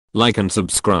like and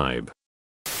subscribe.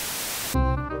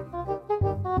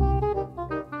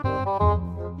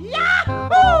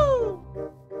 Yahoo!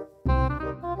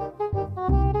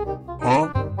 Huh?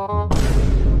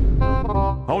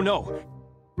 Oh no!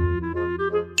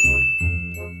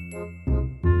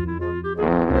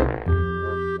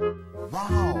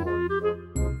 Wow.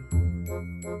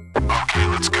 Okay,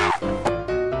 let's go.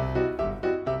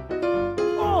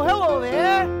 Oh, hello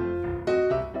there!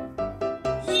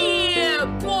 Yeah,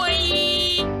 boy!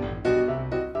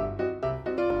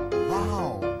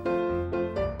 Wow.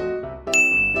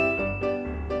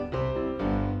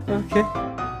 Okay.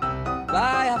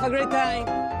 Bye, have a great time!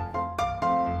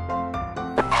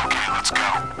 Okay, let's go.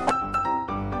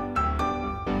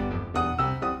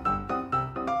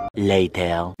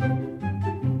 Later.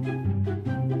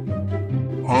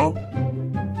 Huh?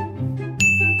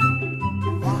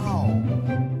 Wow.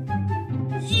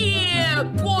 Yeah,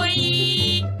 boy!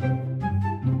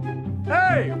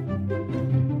 Hey!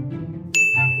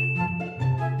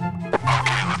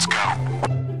 Okay, let's go.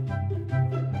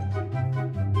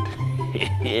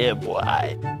 Yeah,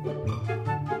 boy.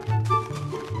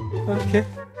 Okay.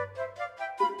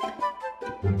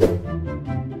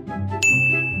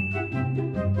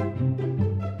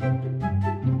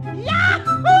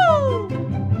 Yahoo!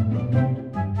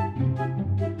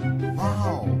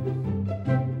 Wow.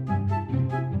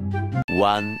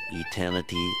 One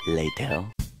eternity later.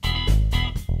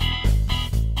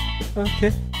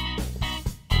 Okay.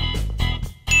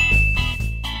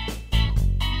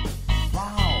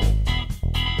 Wow.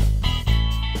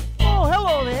 Oh,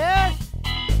 hello there!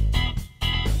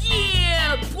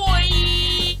 Yeah, boy!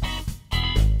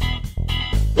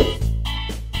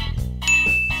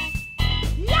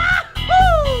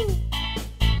 Yahoo!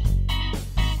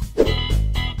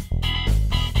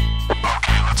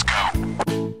 Okay, let's go.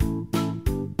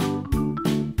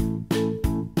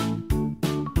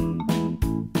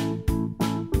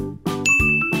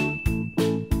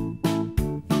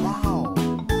 Wow.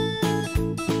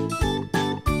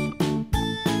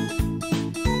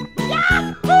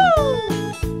 Yahoo!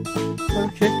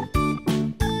 Okay.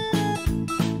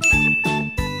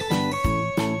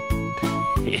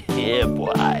 Yeah,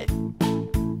 boy.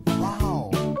 Wow.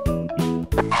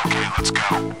 Okay, let's go.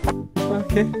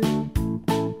 Okay.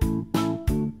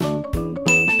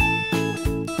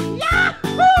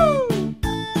 Yahoo!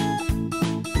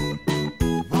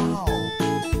 Wow.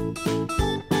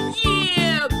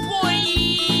 Yeah, boy!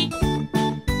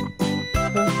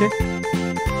 Okay.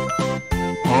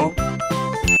 Huh?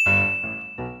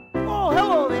 Oh,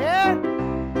 hello there!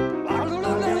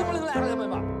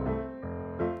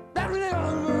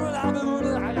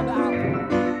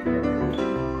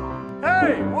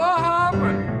 Hey, what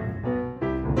happened?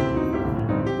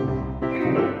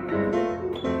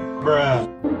 Bruh.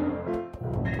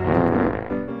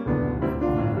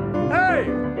 Hey!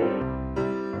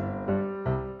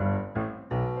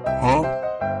 Huh?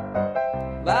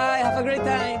 Bye, have a great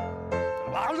time!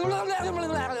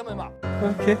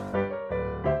 Okay.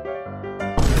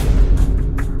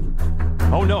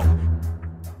 Oh no!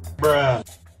 Bruh.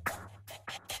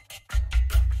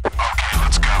 Okay,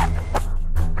 let's go.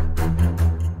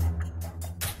 Okay,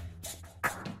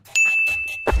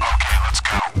 let's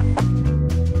go.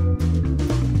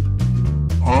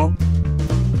 Huh?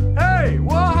 Hey,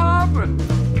 what happened?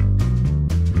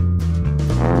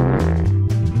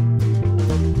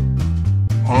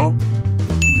 Huh?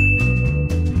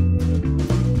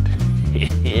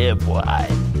 Yeah, boy.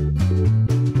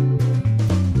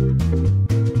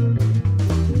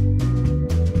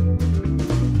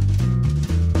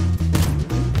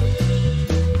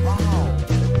 Wow.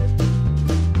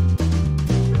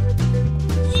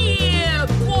 Yeah,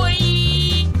 boy!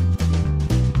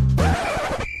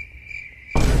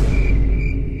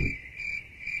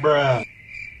 Bruh.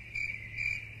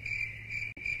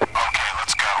 Okay,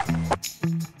 let's go.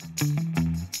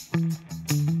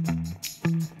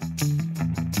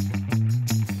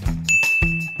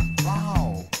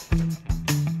 Wow.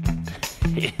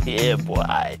 Yeah,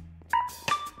 boy.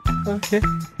 Okay.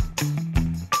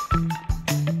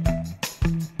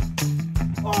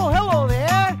 Oh, hello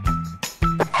there!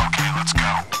 Okay, let's go.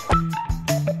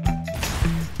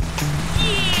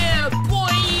 Yeah,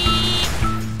 boy!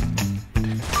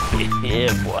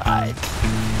 Yeah, boy.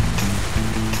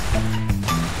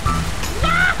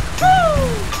 Yahoo!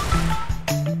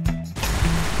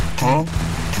 Huh?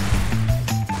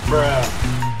 Bruh.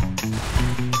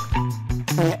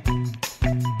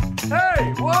 Hey,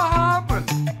 what happened?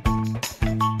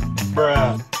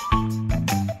 Bruh.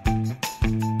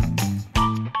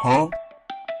 Huh?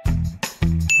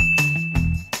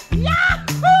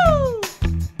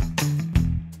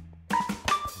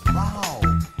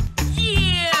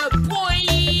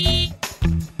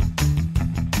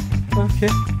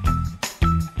 Okay.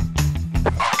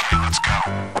 Let's go.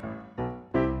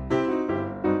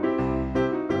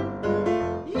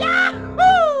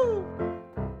 Yahoo!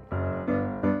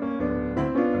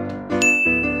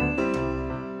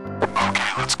 Okay,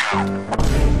 let's go.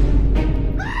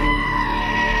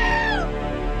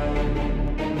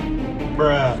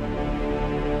 Bruh.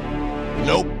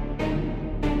 Nope.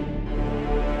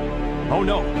 Oh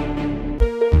no!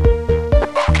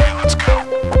 Okay, let's go.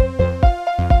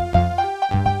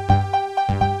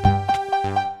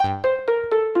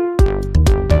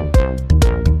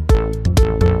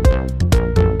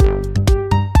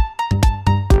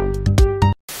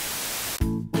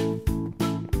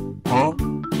 Huh?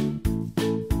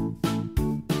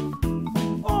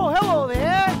 Oh, hello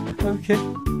there. Okay.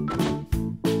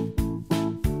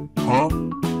 Huh?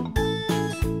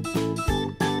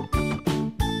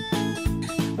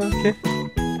 Okay.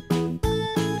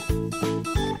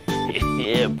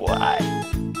 Yeah, boy.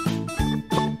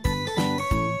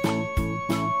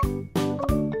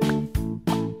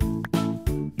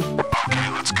 Okay,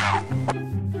 let's go.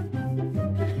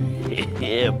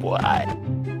 Yeah, boy.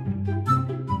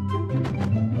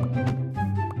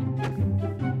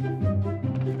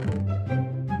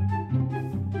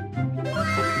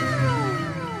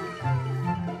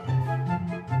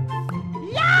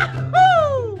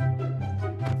 Yahoo!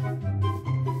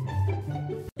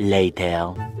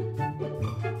 Later.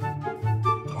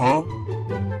 Huh?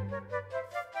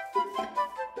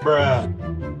 Bruh.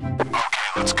 Okay,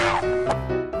 let's go.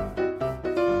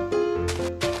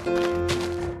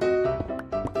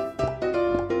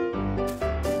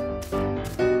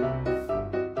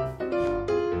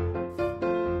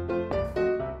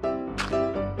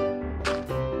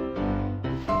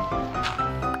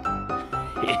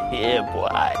 Yeah,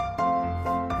 boy.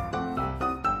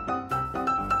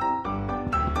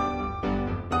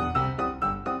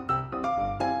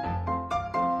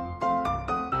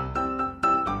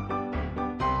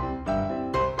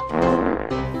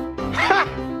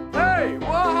 Hey,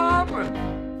 what happened?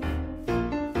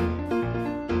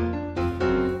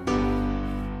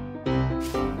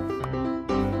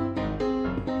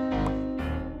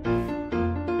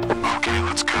 Okay,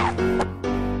 let's go.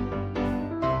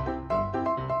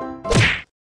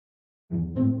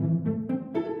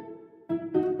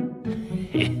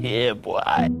 Yeah,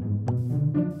 boy.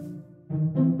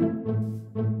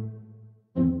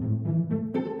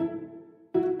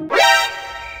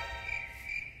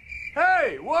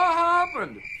 Hey, what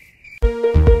happened?